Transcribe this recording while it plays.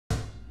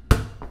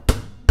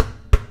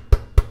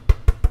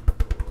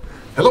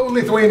Hello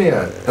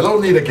Lithuania, hello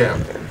Nida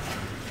camp.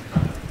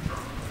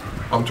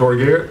 I'm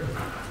Torgeir,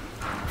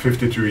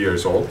 52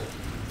 years old.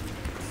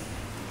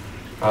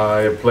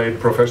 I played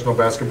professional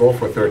basketball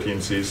for 13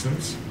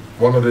 seasons.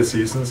 One of the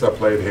seasons I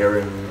played here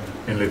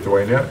in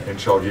Lithuania, in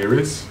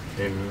Žalgiris,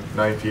 in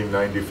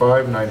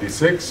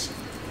 1995-96.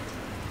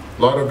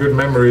 A lot of good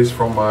memories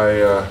from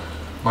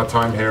my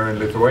time here in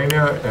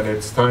Lithuania, and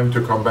it's time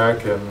to come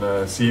back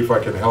and see if I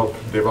can help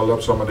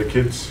develop some of the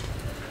kids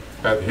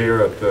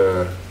here at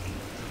the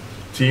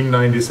Team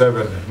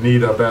 97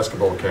 Nida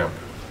basketball camp.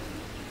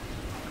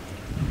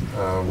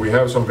 We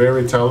have some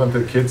very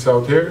talented kids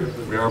out here.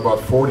 We are about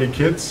 40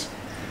 kids.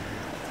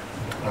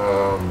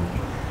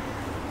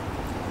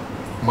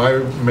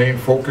 My main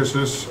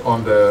focuses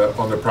on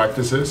the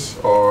practices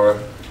are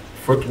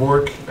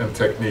footwork and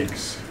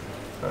techniques.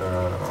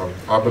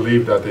 I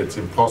believe that it's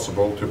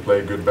impossible to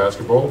play good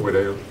basketball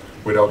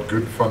without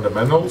good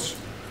fundamentals.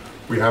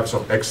 We have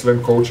some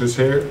excellent coaches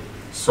here.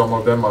 Some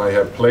of them I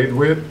have played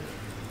with.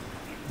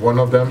 One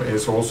of them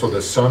is also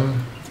the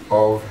son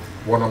of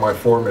one of my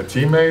former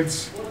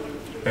teammates,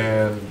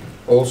 and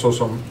also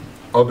some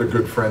other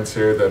good friends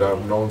here that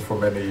I've known for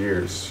many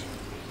years.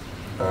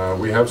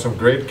 We have some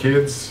great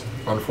kids.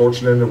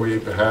 Unfortunately,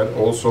 we've had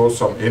also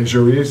some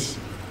injuries.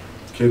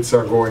 Kids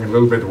are going a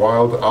little bit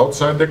wild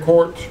outside the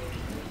court,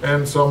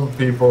 and some of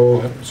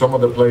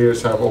the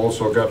players have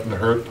also gotten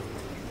hurt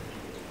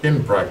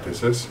in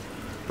practices.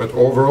 But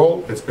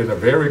overall, it's been a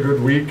very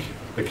good week.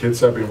 The kids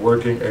have been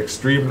working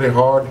extremely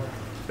hard.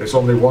 There's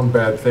only one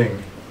bad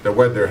thing: the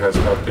weather has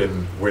not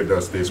been with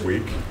us this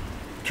week.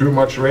 Too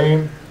much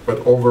rain,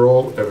 but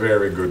overall a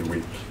very good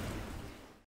week.